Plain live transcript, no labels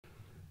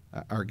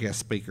our guest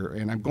speaker.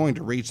 And I'm going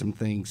to read some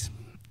things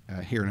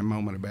here in a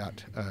moment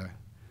about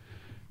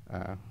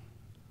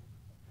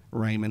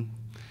Raymond.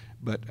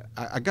 But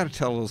I got to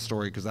tell a little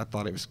story because I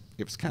thought it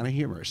was kind of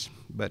humorous.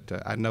 But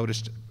I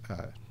noticed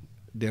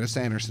Dennis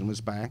Anderson was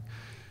back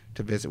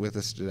to visit with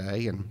us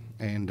today,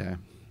 and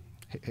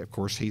of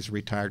course he's a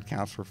retired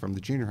counselor from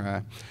the junior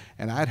high.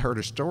 And I'd heard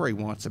a story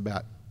once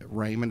about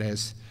Raymond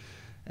as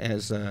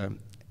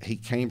he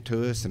came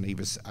to us, and he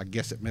was, I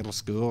guess, at middle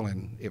school,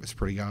 and it was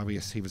pretty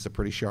obvious he was a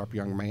pretty sharp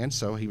young man,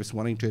 so he was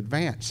wanting to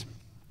advance.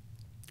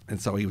 And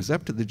so he was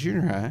up to the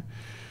junior high,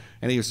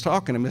 and he was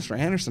talking to Mr.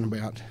 Anderson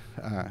about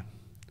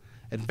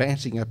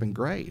advancing up in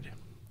grade.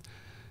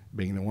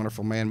 Being the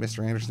wonderful man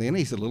Mr. Anderson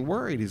is, he's a little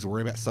worried. He's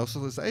worried about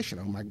socialization.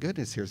 Oh my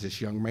goodness, here's this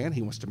young man,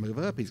 he wants to move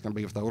up. He's going to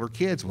be with older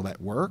kids. Will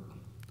that work?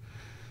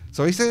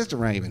 So he says to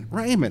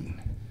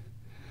Raymond,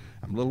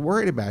 I'm a little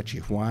worried about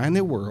you. Why in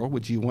the world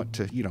would you want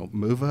to,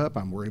 move up?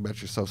 I'm worried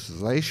about your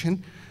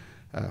socialization.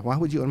 Why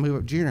would you want to move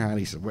up junior high? And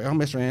he said, well,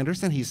 Mr.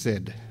 Anderson, he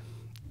said,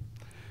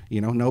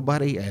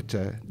 nobody at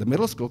the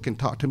middle school can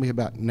talk to me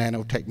about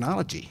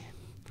nanotechnology.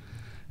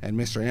 And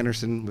Mr.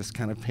 Anderson was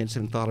kind of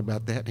pensive and thought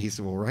about that. And he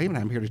said, well, Raymond,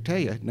 I'm here to tell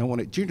you, no one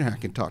at junior high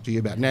can talk to you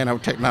about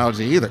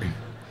nanotechnology either.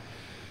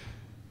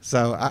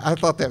 So I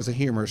thought that was a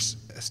humorous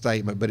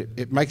statement, but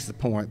it makes the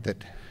point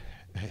that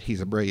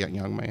he's a brilliant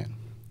young man.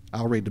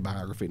 I'll read the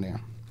biography now,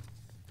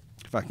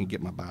 if I can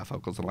get my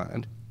bifocals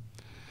aligned.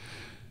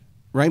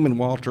 Raymond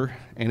Walter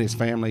and his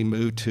family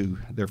moved to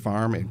their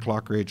farm in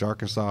Clark Ridge,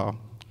 Arkansas,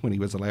 when he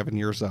was 11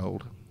 years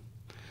old.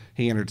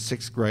 He entered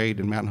 6th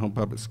grade in Mountain Home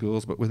Public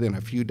Schools, but within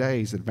a few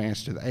days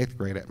advanced to the 8th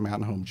grade at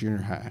Mountain Home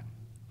Junior High.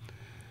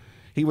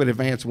 He would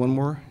advance one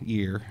more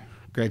year,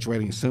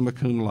 graduating summa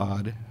cum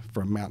laude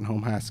from Mountain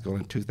Home High School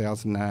in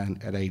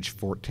 2009 at age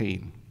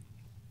 14.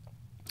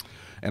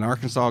 An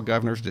Arkansas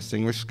Governor's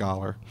Distinguished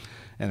Scholar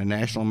and a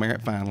National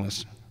Merit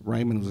Finalist,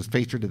 Raymond was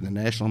featured in the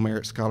National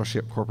Merit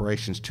Scholarship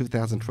Corporation's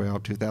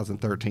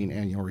 2012-2013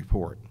 annual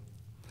report.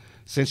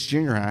 Since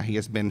junior high, he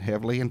has been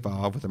heavily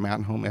involved with the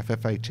Mountain Home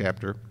FFA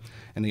Chapter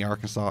and the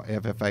Arkansas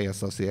FFA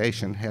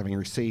Association, having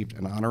received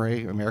an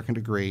honorary American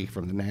degree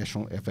from the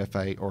National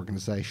FFA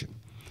organization.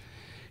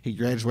 He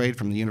graduated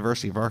from the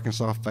University of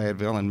Arkansas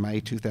Fayetteville in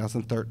May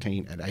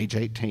 2013 at age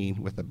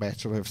 18 with a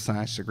Bachelor of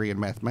Science degree in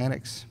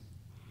Mathematics,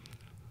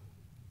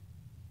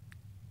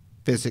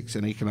 Physics,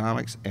 and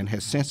Economics, and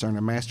has since earned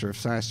a Master of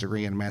Science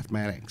degree in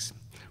Mathematics.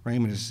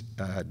 Raymond is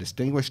a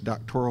distinguished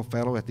doctoral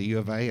fellow at the U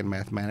of A in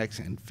Mathematics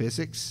and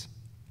Physics,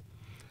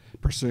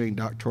 pursuing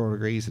doctoral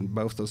degrees in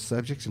both those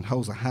subjects, and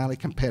holds a highly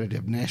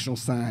competitive National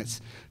Science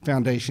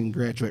Foundation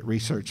Graduate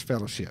Research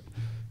Fellowship.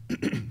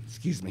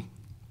 Excuse me.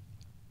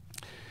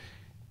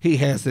 He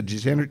has the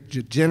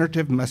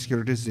degenerative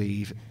muscular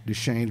disease,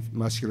 Duchenne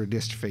muscular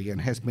dystrophy,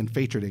 and has been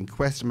featured in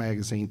Quest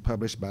magazine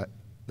published by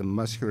the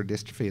Muscular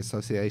Dystrophy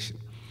Association.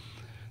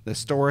 The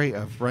story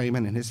of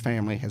Raymond and his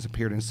family has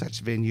appeared in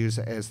such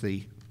venues as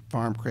the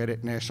Farm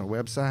Credit National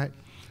website,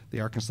 the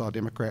Arkansas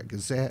Democrat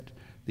Gazette,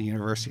 the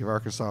University of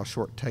Arkansas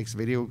Short Takes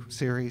video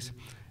series,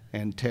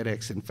 and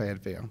TEDx in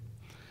Fayetteville.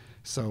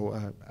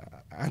 So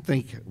I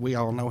think we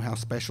all know how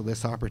special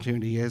this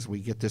opportunity is. We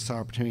get this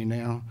opportunity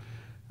now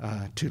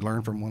to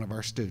learn from one of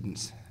our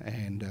students,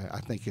 and I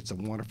think it's a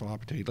wonderful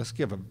opportunity. Let's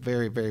give a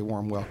very, very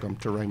warm welcome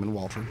to Raymond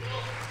Walter.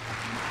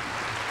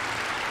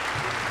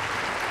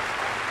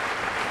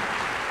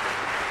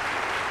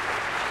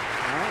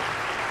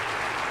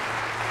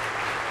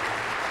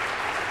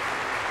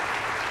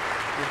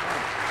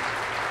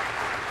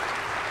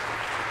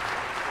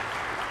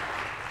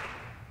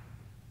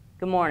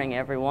 Good morning,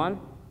 everyone.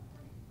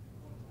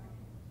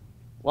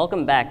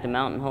 Welcome back to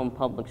Mountain Home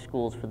Public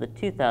Schools for the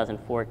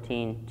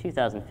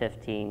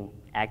 2014-2015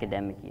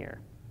 academic year.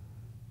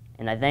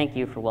 And I thank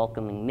you for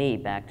welcoming me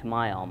back to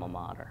my alma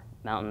mater,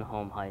 Mountain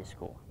Home High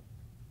School.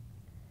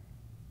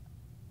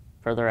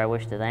 Further, I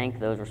wish to thank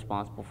those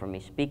responsible for me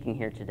speaking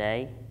here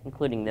today,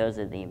 including those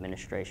of the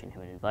administration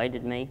who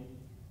invited me,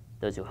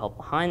 those who helped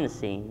behind the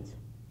scenes,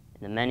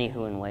 and the many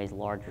who, in ways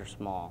large or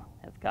small,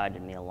 have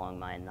guided me along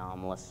my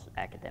anomalous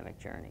academic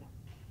journey.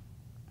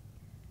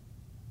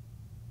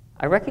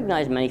 I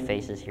recognize many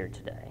faces here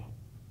today.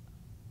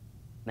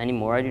 Many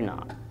more I do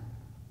not.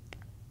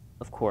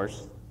 Of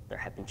course, there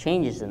have been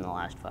changes in the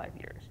last 5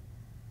 years.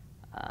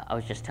 I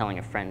was just telling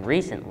a friend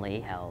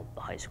recently how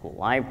the high school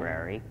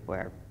library,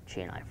 where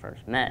she and I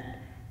first met,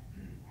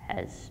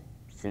 has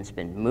since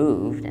been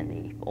moved and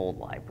the old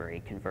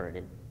library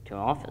converted to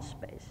an office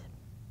space.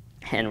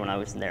 And when I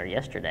was there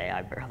yesterday,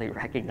 I barely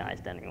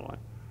recognized anyone.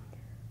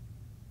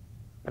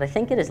 But I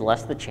think it is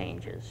less the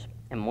changes,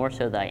 and more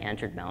so that I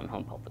entered Mountain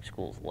Home Public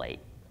Schools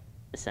late,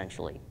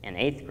 essentially in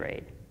 8th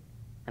grade.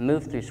 I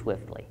moved through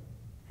swiftly,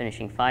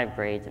 finishing 5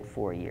 grades in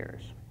 4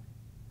 years.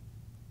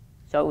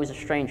 So I was a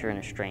stranger in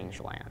a strange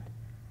land.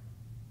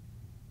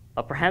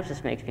 But perhaps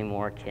this makes me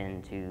more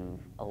akin to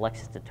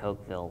Alexis de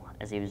Tocqueville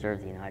as he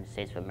observed the United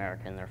States of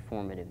America in their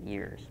formative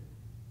years.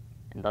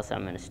 And thus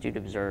I'm an astute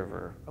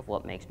observer of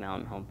what makes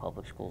Mountain Home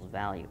Public Schools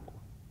valuable.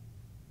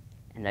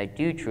 And I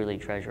do truly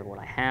treasure what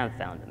I have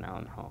found at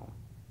Mountain Home,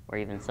 where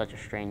even such a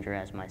stranger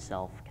as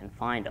myself can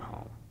find a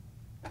home.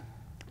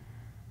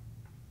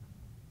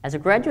 As a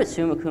graduate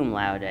summa cum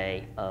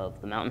laude of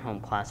the Mountain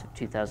Home class of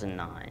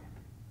 2009,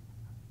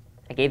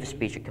 I gave a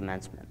speech at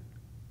commencement.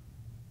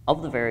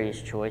 Of the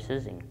various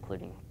choices,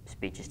 including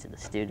speeches to the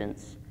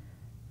students,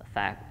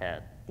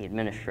 the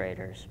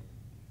administrators,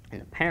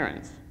 and the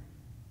parents,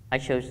 I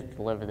chose to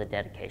deliver the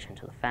dedication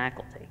to the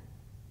faculty.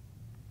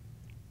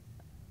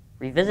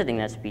 Revisiting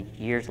that speech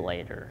years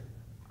later,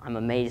 I'm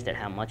amazed at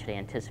how much it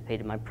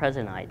anticipated my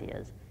present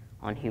ideas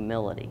on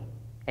humility,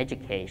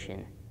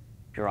 education,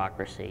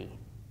 bureaucracy,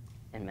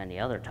 and many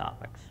other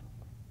topics.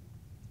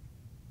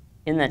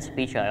 In that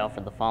speech, I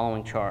offered the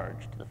following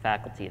charge to the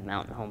faculty of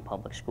Mountain Home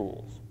Public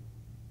Schools.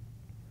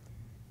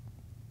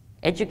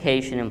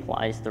 Education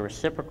implies the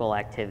reciprocal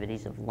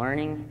activities of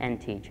learning and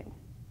teaching.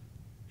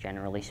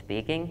 Generally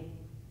speaking,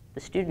 the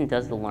student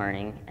does the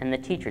learning and the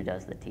teacher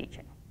does the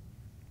teaching.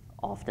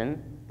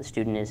 Often, the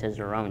student is his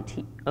or her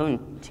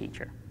own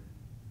teacher.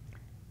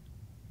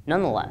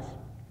 Nonetheless,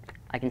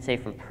 I can say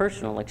from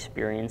personal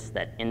experience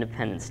that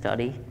independent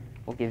study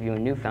will give you a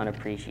newfound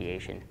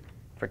appreciation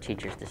for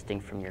teachers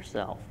distinct from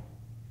yourself.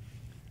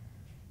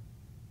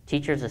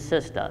 Teachers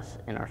assist us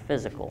in our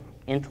physical,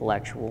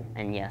 intellectual,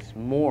 and yes,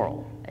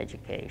 moral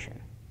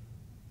education.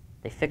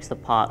 They fix the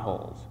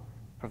potholes,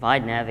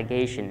 provide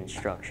navigation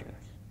instructions,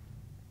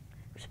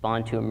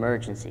 respond to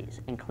emergencies,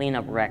 and clean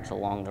up wrecks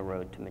along the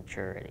road to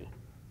maturity.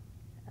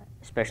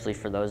 Especially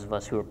for those of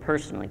us who are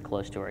personally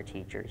close to our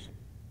teachers,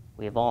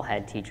 we have all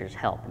had teachers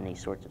help in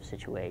these sorts of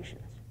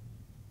situations.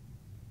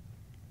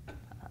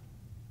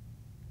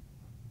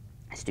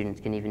 Students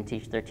can even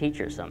teach their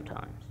teachers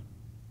sometimes.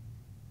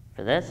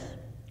 For this,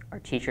 our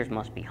teachers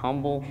must be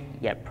humble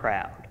yet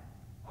proud.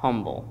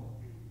 Humble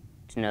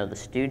to know the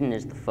student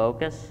is the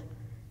focus,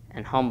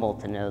 and humble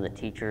to know the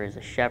teacher is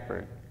a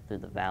shepherd through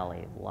the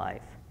valley of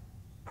life.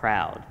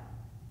 Proud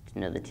to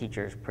know the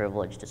teacher is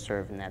privileged to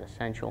serve in that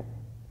essential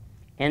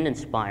and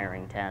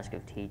inspiring task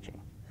of teaching.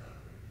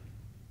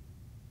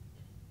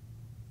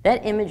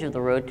 That image of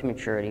the road to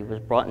maturity was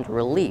brought into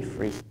relief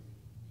recently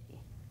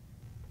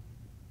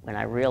when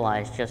I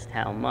realized just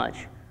how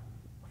much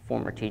a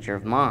former teacher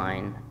of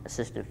mine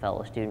assisted a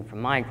fellow student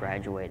from my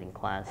graduating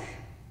class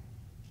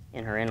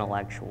in her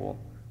intellectual,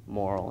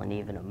 moral, and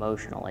even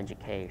emotional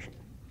education.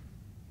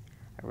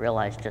 I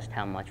realized just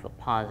how much of a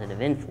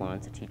positive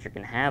influence a teacher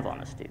can have on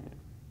a student.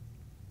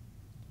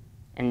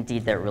 And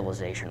indeed, that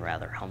realization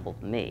rather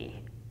humbled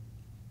me,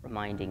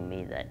 reminding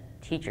me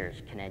that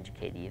teachers can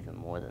educate even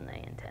more than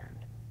they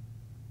intend.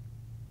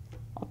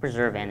 I'll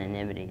preserve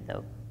anonymity,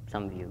 though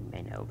some of you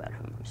may know about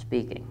whom I'm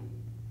speaking.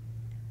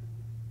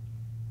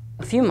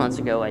 A few months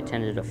ago, I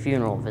attended a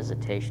funeral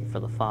visitation for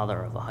the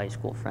father of a high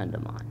school friend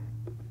of mine,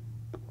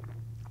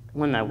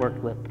 one I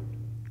worked with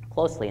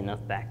closely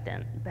enough back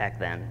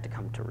then to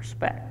come to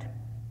respect.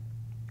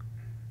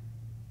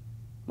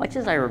 Much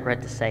as I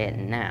regret to say it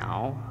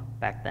now,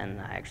 back then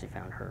I actually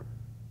found her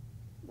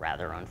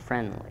rather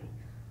unfriendly.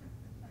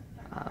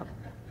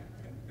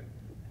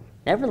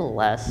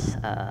 Nevertheless,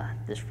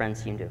 this friend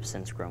seemed to have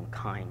since grown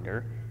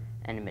kinder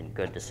and had been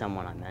good to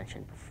someone I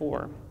mentioned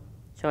before,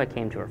 so I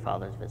came to her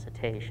father's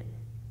visitation.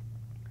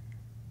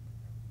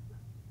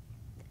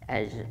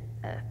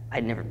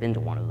 I'd never been to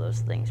one of those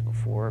things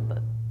before,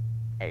 but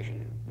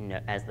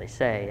as they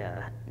say,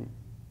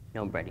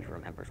 nobody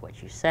remembers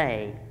what you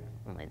say,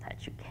 only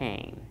that you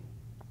came.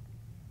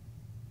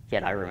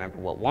 Yet I remember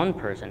what one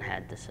person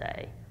had to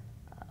say,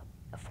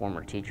 a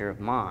former teacher of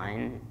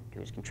mine who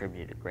has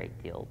contributed a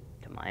great deal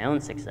to my own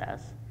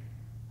success,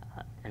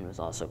 and was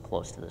also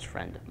close to this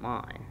friend of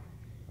mine.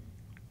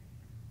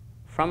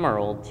 From our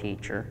old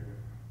teacher,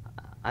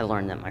 I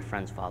learned that my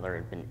friend's father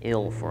had been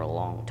ill for a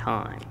long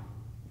time.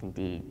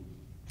 Indeed,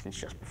 since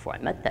just before I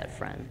met that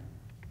friend,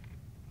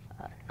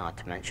 not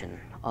to mention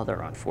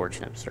other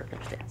unfortunate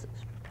circumstances.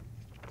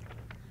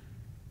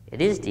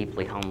 It is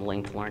deeply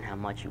humbling to learn how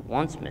much you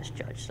once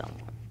misjudged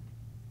someone.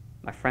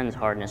 My friend's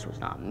hardness was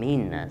not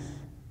meanness,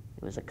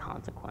 it was a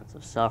consequence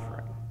of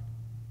suffering.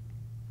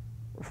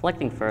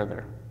 Reflecting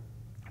further,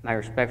 my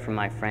respect for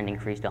my friend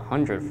increased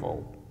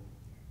 100-fold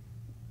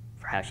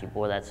for how she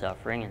bore that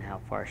suffering and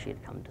how far she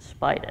had come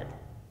despite it.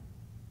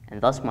 And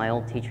thus my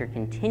old teacher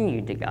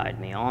continued to guide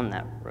me on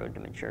that road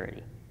to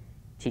maturity,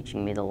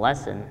 teaching me the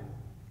lesson,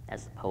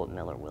 as the poet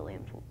Miller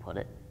Williams will put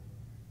it,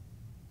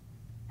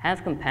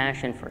 have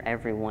compassion for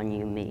everyone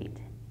you meet,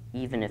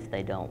 even if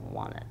they don't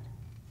want it.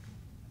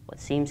 What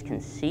seems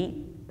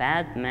conceit,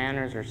 bad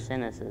manners, or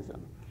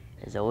cynicism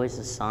is always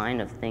a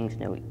sign of things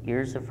no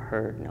ears have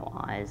heard, no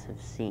eyes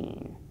have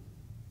seen.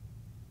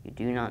 You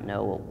do not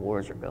know what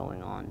wars are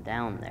going on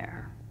down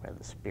there where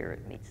the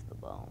spirit meets the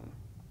bone.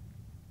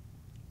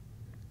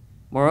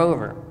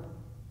 Moreover,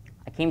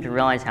 I came to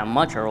realize how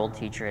much our old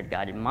teacher had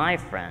guided my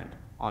friend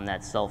on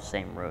that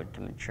self-same road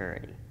to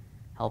maturity,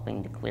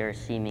 helping to clear a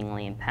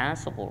seemingly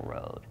impassable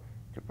road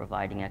through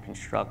providing a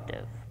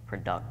constructive,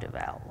 productive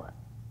outlet.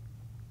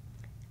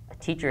 A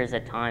teacher is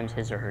at times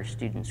his or her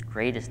student's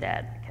greatest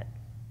advocate.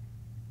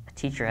 A A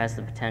teacher has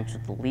the potential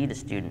to lead a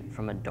student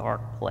from a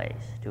dark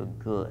place to a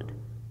good,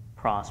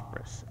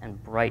 prosperous,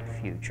 and bright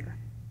future.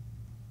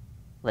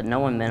 Let no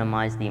one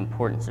minimize the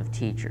importance of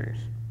teachers.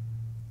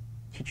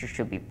 Teachers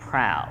should be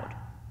proud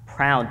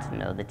to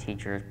know the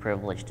teacher is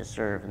privileged to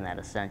serve in that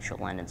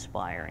essential and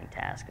inspiring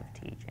task of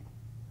teaching.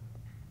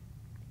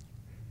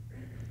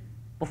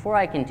 Before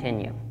I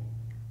continue,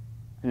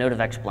 a note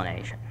of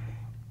explanation.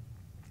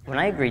 When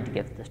I agreed to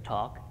give this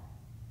talk,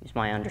 it was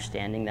my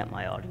understanding that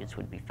my audience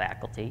would be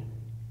faculty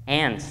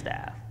and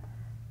staff.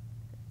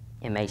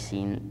 It may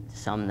seem to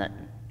some that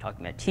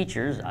talking about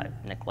teachers,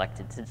 I've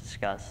neglected to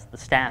discuss the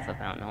staff of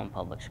Mountain Home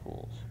Public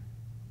Schools.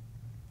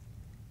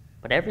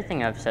 But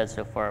everything I've said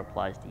so far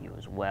applies to you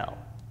as well,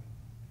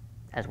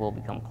 as will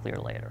become clear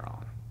later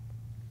on.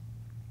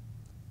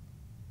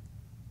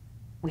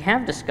 We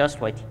have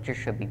discussed why teachers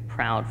should be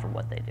proud for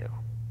what they do.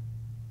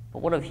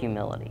 But what of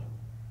humility?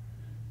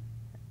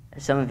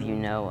 As some of you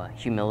know,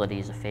 humility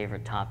is a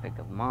favorite topic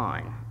of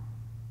mine.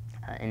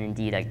 And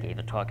indeed, I gave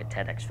a talk at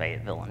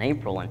TEDxFayetteville in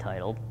April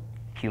entitled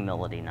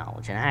Humility,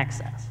 Knowledge, and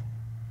Access.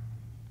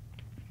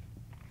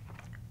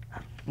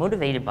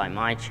 Motivated by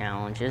my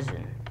challenges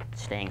in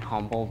staying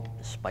humble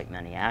despite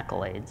many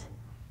accolades,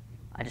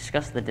 I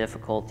discussed the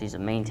difficulties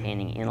of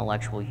maintaining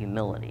intellectual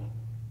humility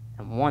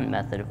and one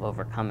method of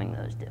overcoming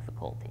those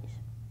difficulties,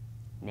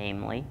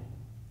 namely,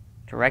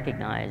 to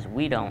recognize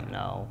we don't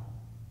know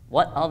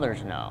what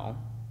others know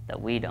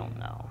that we don't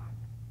know,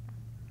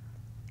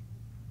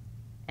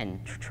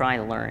 and to try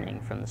learning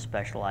from the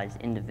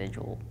specialized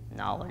individual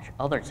knowledge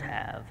others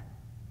have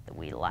that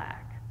we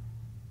lack.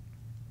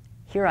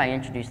 Here I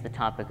introduce the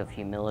topic of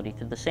humility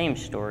through the same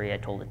story I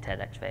told at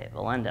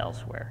TEDxFayetteville and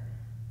elsewhere,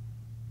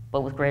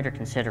 but with greater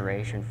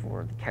consideration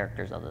for the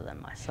characters other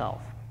than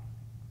myself.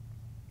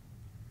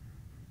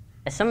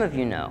 As some of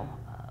you know,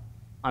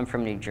 I'm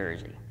from New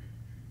Jersey.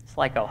 It's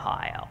like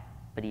Ohio,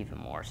 but even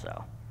more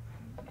so.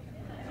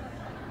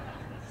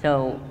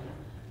 So,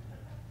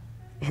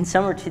 in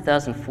summer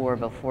 2004,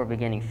 before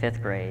beginning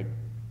 5th grade,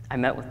 I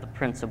met with the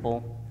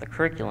principal, the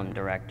curriculum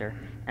director,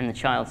 and the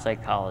child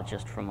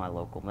psychologist from my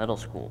local middle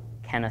school,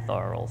 Kenneth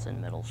R. Olson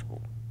Middle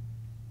School.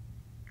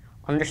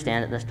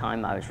 Understand at this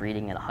time I was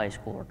reading at a high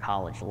school or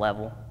college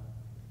level,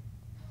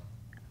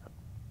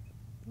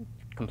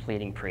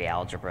 completing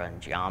pre-algebra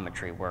and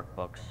geometry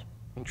workbooks,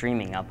 and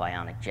dreaming up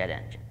ionic jet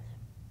engines.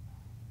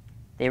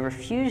 They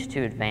refused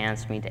to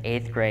advance me to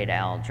 8th grade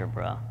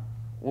algebra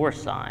or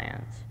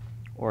science,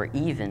 or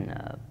even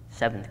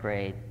 7th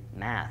grade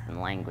math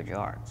and language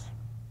arts.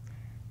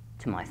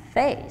 To my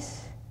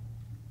face,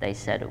 they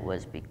said it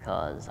was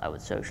because I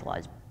would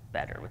socialize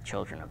better with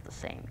children of the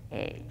same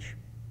age.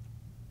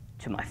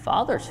 To my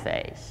father's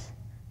face,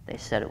 they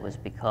said it was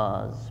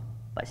because,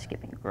 by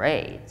skipping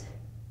grades,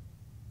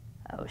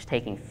 I was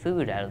taking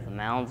food out of the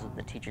mouths of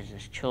the teachers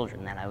as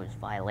children, that I was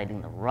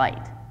violating the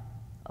right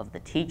of the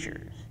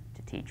teachers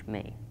to teach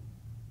me.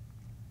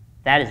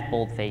 That is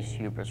bold-faced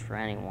hubris for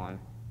anyone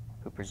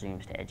who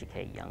presumes to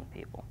educate young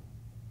people.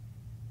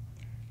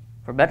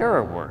 For better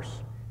or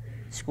worse,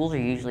 schools are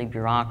usually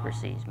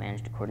bureaucracies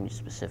managed according to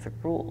specific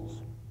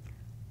rules.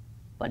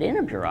 But in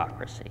a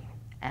bureaucracy,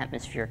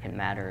 atmosphere can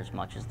matter as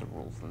much as the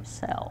rules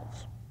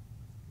themselves.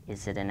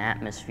 Is it an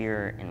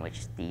atmosphere in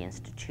which the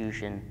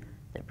institution,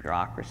 the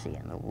bureaucracy,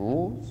 and the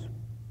rules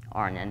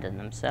are an end in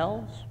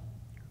themselves,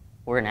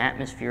 or an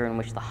atmosphere in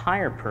which the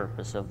higher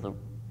purpose of the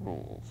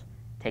rules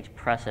takes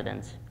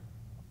precedence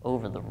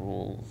over the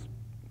rules,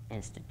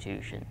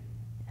 institution,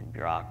 and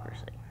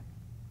bureaucracy?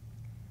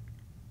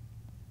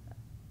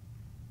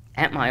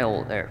 At my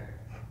old, I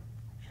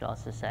should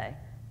also say,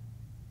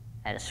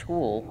 at a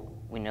school,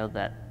 we know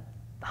that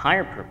the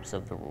higher purpose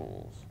of the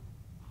rules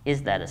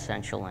is that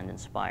essential and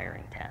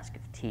inspiring task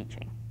of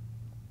teaching.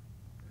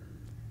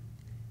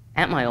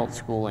 At my old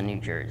school in New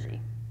Jersey,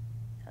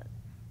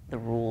 the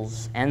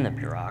rules and the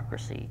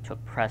bureaucracy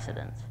took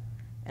precedence,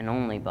 and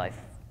only by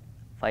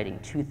fighting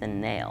tooth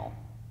and nail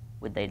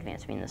would they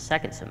advance me in the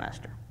second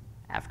semester,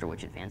 after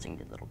which advancing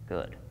did little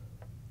good.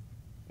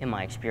 In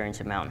my experience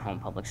at Mountain Home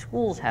Public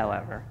Schools,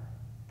 however,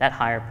 that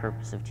higher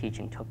purpose of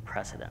teaching took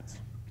precedence.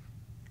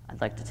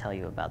 I'd like to tell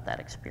you about that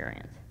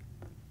experience.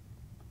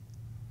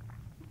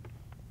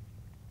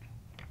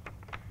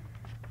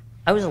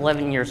 I was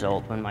 11 years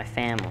old when my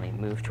family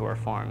moved to our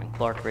farm in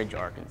Clark Ridge,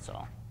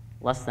 Arkansas,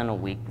 less than a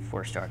week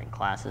before starting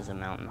classes at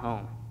Mountain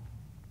Home.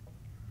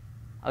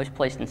 I was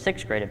placed in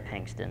 6th grade at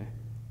Pinkston,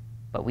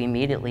 but we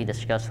immediately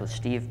discussed with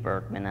Steve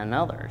Berkman and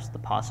others the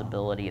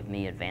possibility of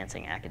me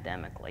advancing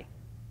academically.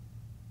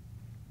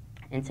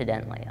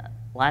 Incidentally,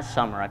 last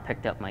summer I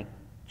picked up my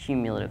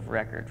cumulative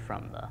record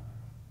from the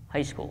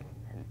high school,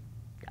 and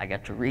I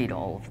got to read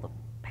all of the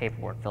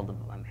paperwork filled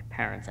out by my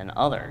parents and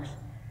others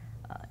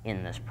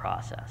in this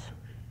process.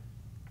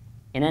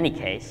 In any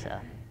case,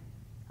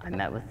 I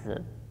met with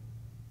the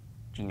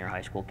junior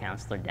high school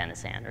counselor,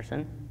 Dennis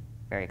Anderson.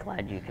 Very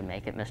glad you could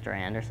make it, Mr.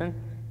 Anderson.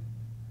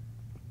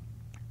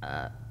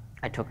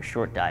 I took a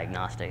short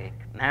diagnostic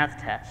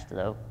math test,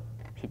 though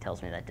he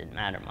tells me that didn't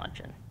matter much.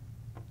 And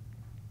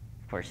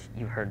of course,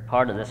 you heard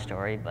part of this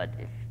story, but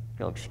if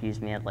you'll excuse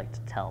me, I'd like to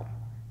tell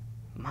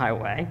my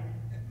way.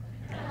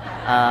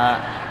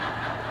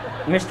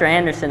 Mr.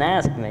 Anderson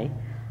asked me,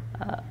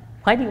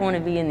 why do you want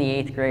to be in the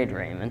 8th grade,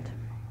 Raymond?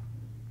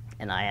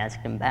 And I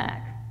asked him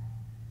back,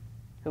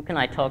 who can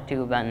I talk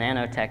to about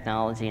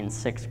nanotechnology in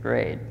 6th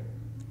grade?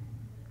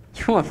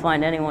 You won't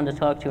find anyone to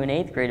talk to in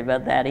 8th grade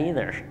about that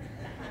either.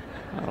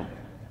 Oh.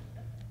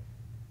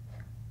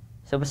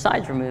 So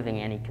besides removing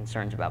any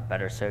concerns about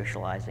better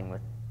socializing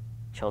with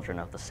children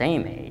of the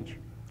same age,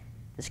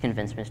 this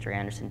convinced Mr.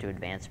 Anderson to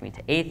advance me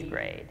to 8th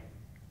grade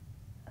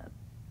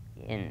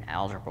in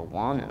Algebra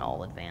 1 and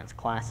all advanced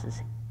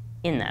classes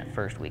in that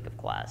first week of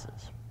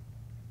classes.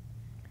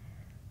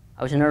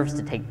 I was nervous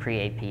to take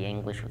pre-AP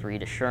English with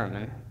Rita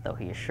Sherman, though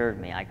he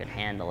assured me I could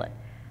handle it.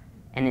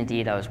 And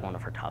indeed, I was one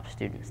of her top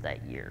students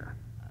that year.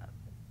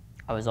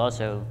 I was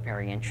also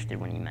very interested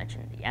when he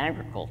mentioned the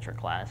agriculture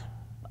class.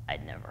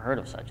 I'd never heard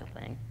of such a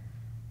thing.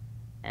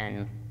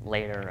 And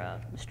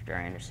later, Mr.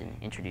 Anderson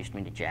introduced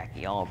me to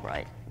Jackie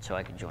Albright, so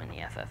I could join the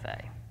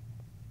FFA.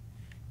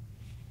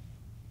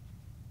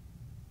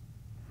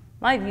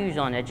 My views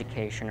on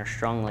education are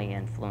strongly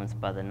influenced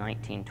by the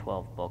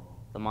 1912 book,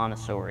 The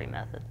Montessori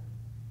Method,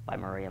 by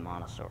Maria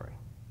Montessori.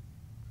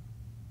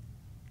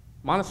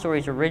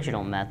 Montessori's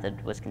original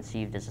method was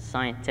conceived as a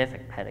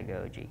scientific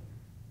pedagogy,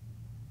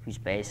 whose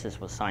basis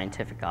was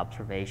scientific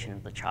observation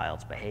of the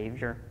child's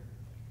behavior,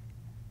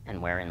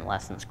 and wherein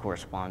lessons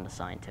correspond to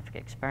scientific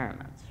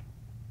experiments.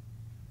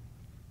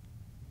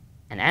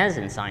 And as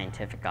in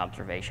scientific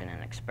observation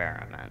and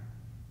experiment,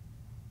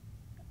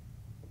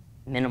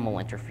 minimal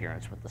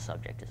interference with the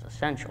subject is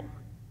essential.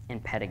 In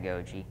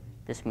pedagogy,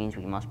 this means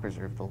we must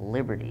preserve the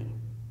liberty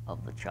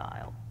of the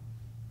child.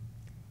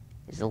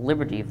 It is the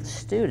liberty of the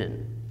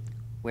student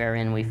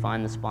wherein we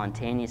find the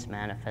spontaneous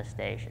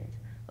manifestations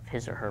of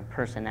his or her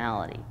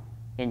personality,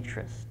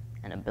 interests,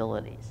 and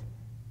abilities.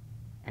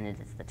 And it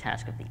is the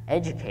task of the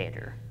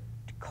educator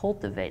to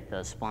cultivate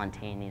those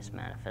spontaneous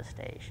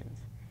manifestations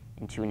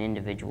into an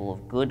individual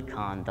of good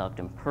conduct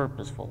and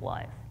purposeful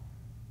life,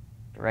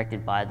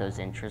 directed by those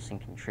interests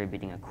and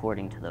contributing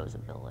according to those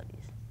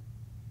abilities.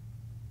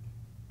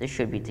 This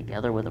should be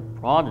together with a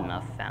broad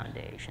enough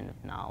foundation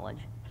of knowledge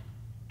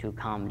to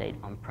accommodate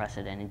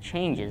unprecedented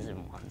changes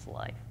in one's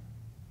life,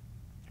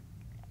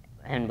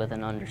 and with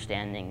an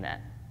understanding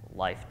that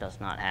life does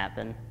not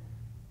happen,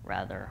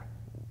 rather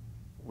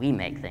we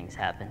make things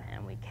happen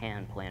and we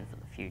can plan for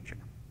the future.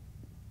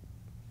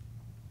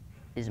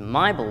 It is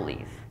my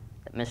belief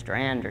that Mr.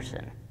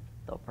 Anderson,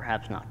 though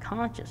perhaps not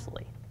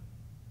consciously,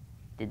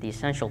 did the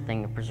essential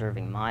thing of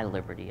preserving my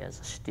liberty as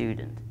a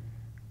student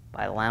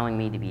by allowing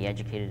me to be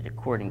educated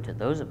according to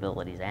those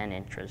abilities and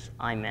interests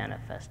I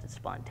manifested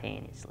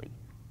spontaneously,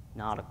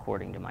 not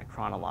according to my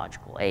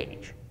chronological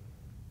age.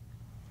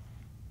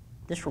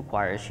 This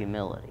requires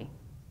humility,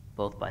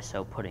 both by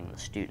so putting the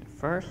student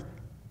first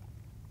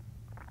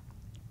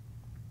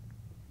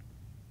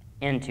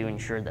and to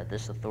ensure that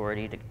this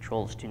authority to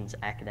control the student's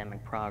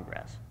academic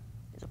progress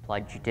is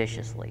applied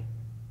judiciously,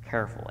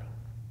 carefully.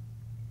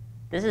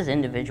 This is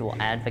individual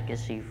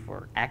advocacy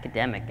for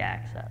academic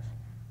access,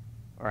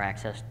 or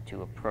access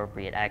to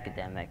appropriate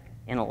academic,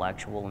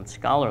 intellectual, and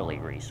scholarly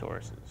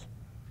resources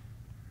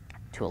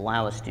to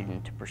allow a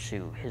student to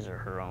pursue his or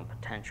her own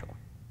potential.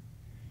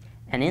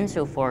 And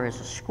insofar as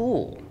a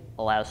school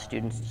allows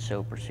students to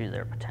so pursue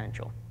their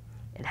potential,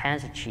 it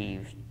has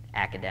achieved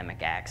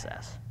academic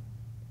access.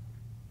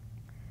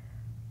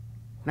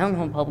 Mountain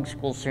Home Public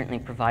Schools certainly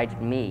provided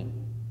me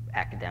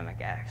academic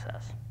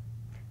access.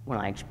 When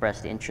I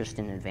expressed interest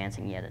in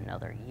advancing yet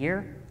another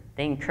year,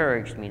 they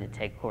encouraged me to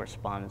take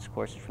correspondence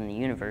courses from the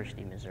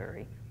University of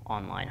Missouri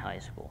Online High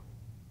School.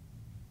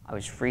 I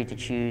was free to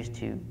choose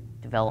to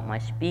develop my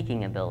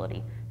speaking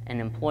ability and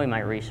employ my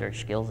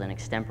research skills in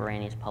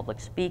extemporaneous public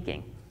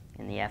speaking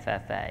in the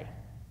FFA,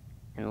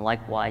 and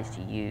likewise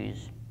to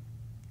use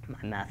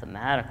my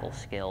mathematical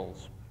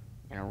skills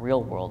in a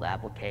real-world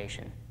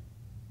application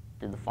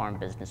through the Farm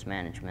Business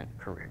Management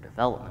Career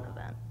Development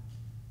event.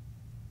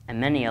 And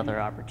many other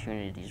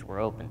opportunities were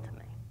open to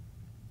me.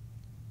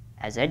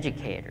 As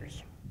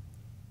educators,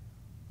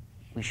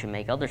 we should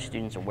make other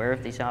students aware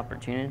of these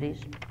opportunities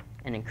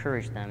and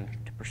encourage them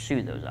to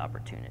pursue those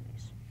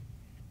opportunities.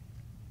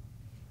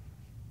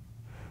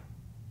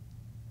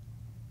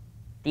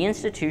 The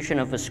institution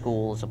of a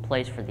school is a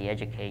place for the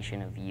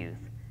education of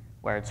youth,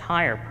 where its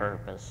higher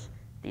purpose,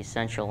 the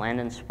essential and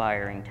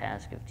inspiring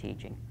task of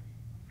teaching,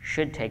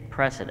 should take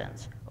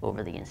precedence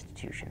over the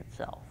institution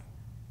itself.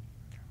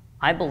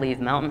 I believe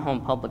Mountain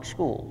Home Public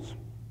Schools,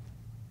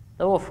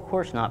 though of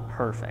course not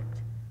perfect,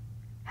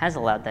 has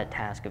allowed that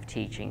task of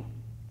teaching,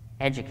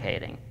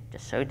 educating, to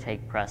so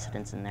take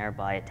precedence and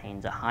thereby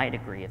attains a high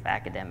degree of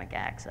academic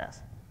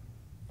access.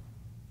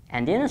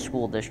 And in a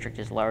school district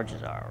as large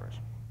as ours,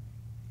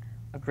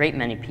 a great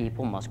many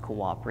people must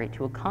cooperate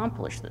to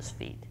accomplish this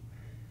feat,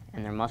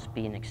 and there must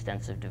be an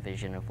extensive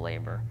division of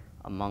labor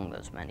among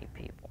those many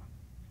people.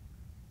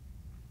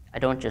 I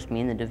don't just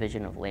mean the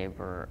division of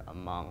labor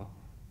among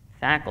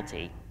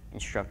faculty,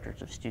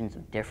 instructors of students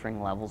of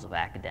differing levels of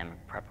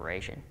academic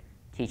preparation,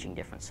 teaching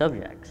different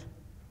subjects,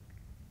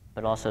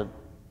 but also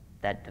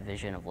that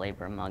division of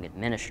labor among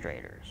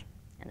administrators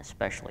and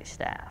especially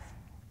staff.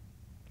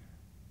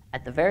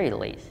 At the very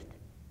least,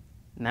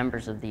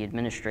 members of the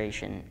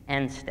administration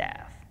and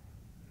staff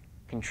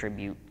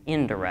contribute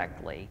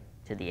indirectly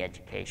to the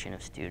education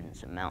of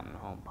students in Mountain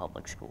Home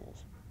Public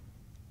Schools.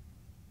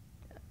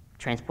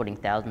 Transporting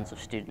thousands of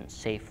students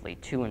safely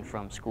to and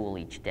from school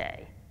each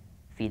day,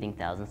 feeding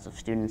thousands of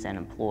students and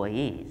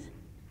employees,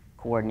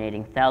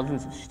 coordinating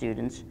thousands of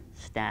students,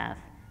 staff,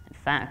 and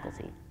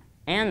faculty,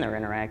 and their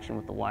interaction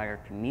with the wider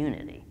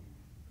community,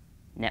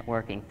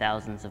 networking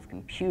thousands of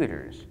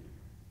computers,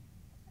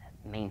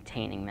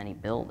 maintaining many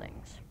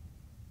buildings,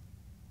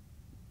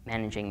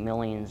 managing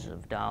millions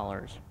of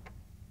dollars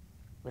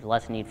with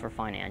less need for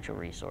financial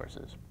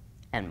resources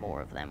and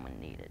more of them when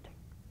needed.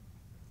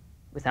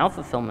 Without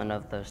fulfillment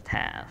of those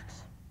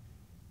tasks,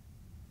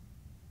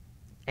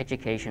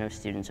 education of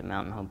students at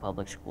Mountain Home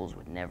Public Schools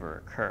would never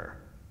occur.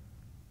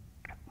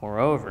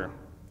 Moreover,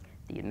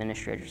 the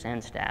administrators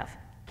and staff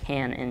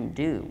can and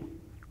do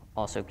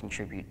also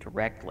contribute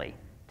directly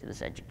to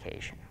this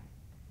education.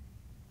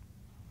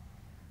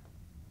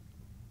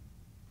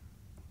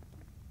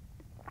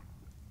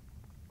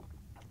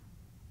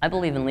 I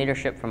believe in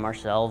leadership from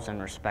ourselves and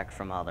respect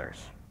from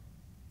others.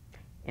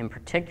 In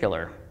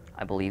particular,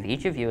 I believe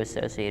each of you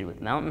associated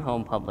with Mountain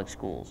Home Public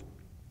Schools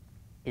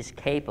is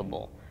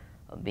capable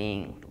of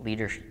being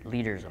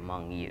leaders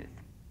among youth,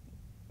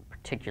 in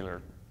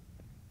particular,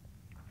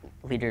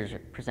 leaders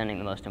presenting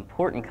the most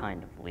important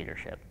kind of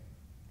leadership,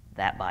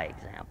 that by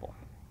example.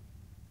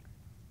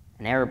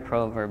 An Arab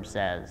proverb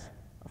says,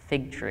 "A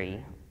fig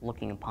tree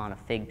looking upon a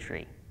fig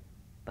tree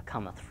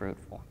becometh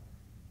fruitful."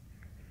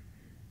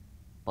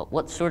 But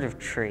what sort of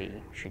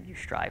tree should you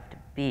strive to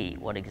be?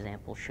 What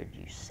example should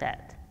you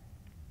set?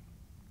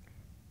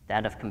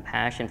 That of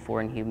compassion for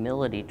and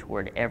humility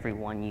toward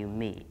everyone you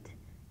meet,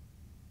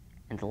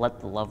 and to let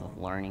the love of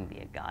learning be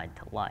a guide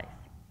to life.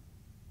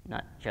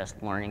 Not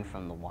just learning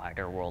from the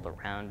wider world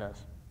around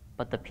us,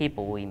 but the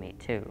people we meet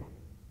too.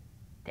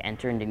 To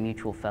enter into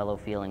mutual fellow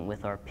feeling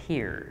with our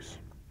peers,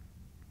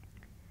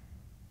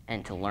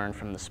 and to learn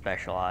from the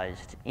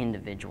specialized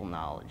individual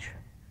knowledge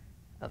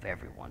of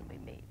everyone we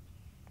meet.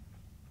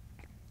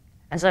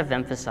 As I've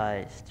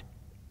emphasized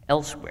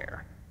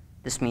elsewhere,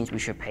 this means we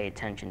should pay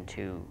attention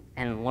to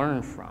and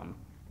learn from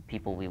the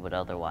people we would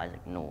otherwise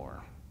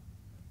ignore.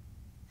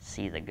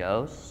 See the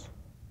ghosts,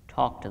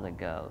 talk to the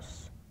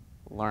ghosts,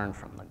 learn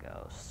from the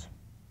ghosts.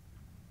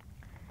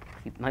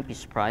 You might be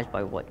surprised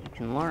by what you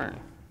can learn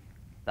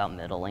about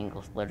Middle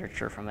English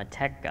literature from a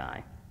tech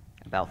guy,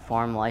 about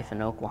farm life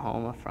in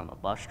Oklahoma from a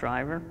bus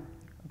driver,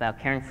 about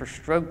caring for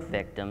stroke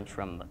victims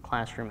from a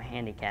classroom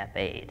handicap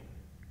aide,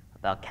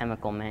 about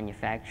chemical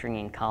manufacturing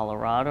in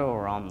Colorado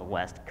or on the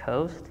West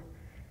Coast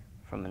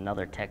from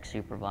another tech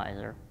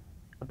supervisor,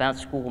 about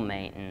school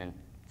maintenance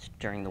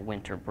during the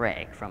winter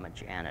break from a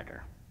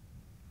janitor.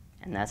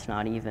 And that's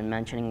not even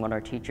mentioning what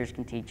our teachers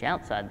can teach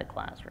outside the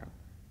classroom.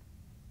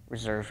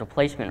 Reserve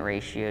replacement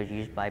ratios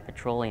used by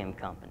petroleum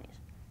companies,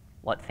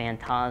 what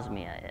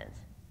phantasmia is,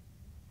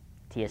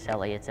 T.S.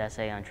 Eliot's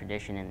essay on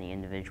tradition and the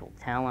individual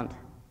talent,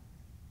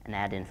 and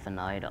ad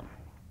infinitum.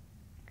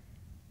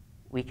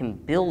 We can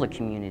build a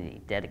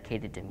community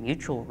dedicated to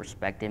mutual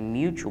respect and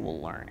mutual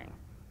learning,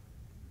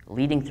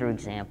 leading through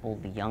example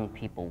the young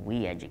people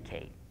we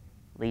educate,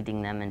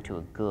 leading them into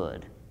a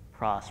good,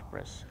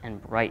 prosperous,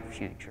 and bright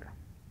future.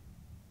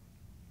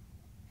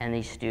 And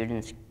these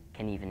students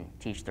can even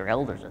teach their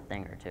elders a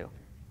thing or two,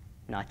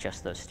 not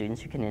just those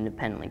students who can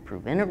independently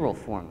prove integral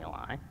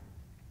formulae,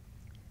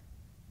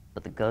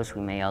 but the ghosts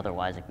we may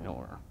otherwise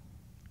ignore.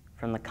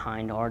 From the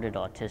kind-hearted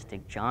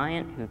autistic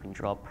giant who can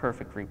draw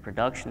perfect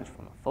reproductions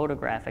from a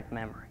photographic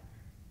memory,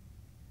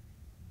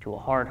 to a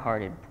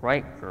hard-hearted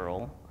bright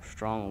girl of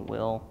strong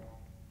will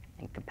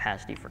and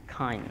capacity for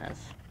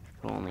kindness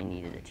who only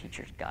needed a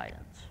teacher's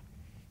guidance.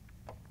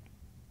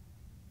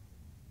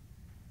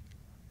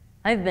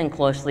 I've been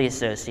closely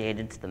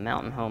associated to the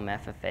Mountain Home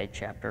FFA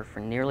Chapter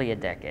for nearly a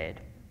decade.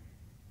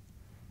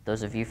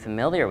 Those of you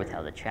familiar with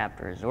how the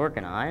chapter is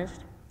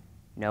organized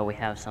know we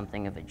have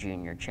something of a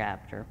junior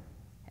chapter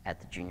at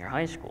the junior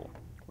high school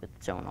with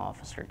its own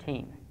officer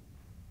team.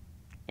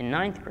 In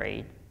 9th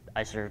grade,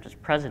 I served as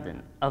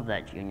president of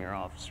that junior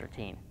officer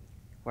team,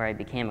 where I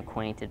became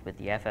acquainted with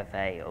the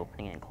FFA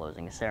opening and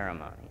closing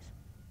ceremonies.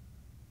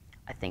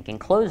 I think in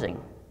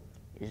closing,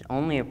 it is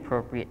only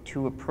appropriate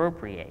to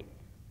appropriate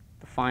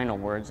the final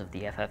words of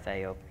the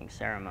FFA opening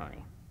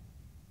ceremony.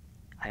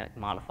 I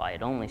modify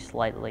it only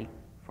slightly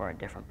for our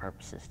different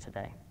purposes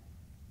today.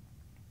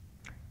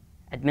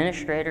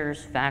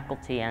 Administrators,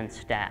 faculty, and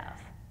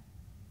staff,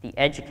 the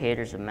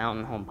educators of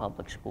Mountain Home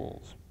Public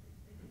Schools,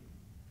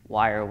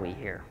 why are we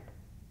here?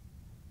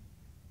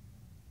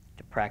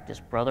 To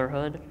practice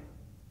brotherhood,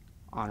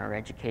 honor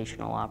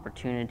educational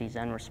opportunities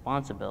and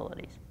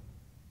responsibilities,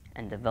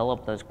 and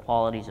develop those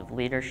qualities of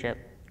leadership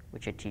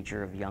which a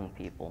teacher of young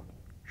people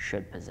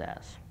should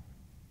possess.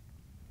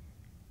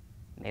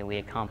 May we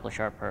accomplish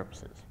our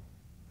purposes.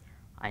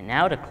 I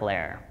now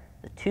declare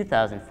the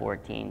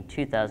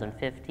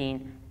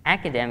 2014-2015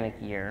 academic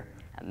year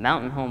at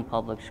Mountain Home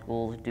Public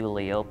Schools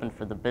duly open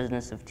for the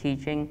business of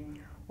teaching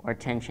or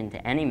attention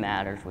to any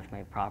matters which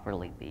may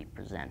properly be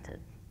presented.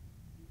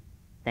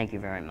 Thank you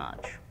very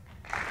much.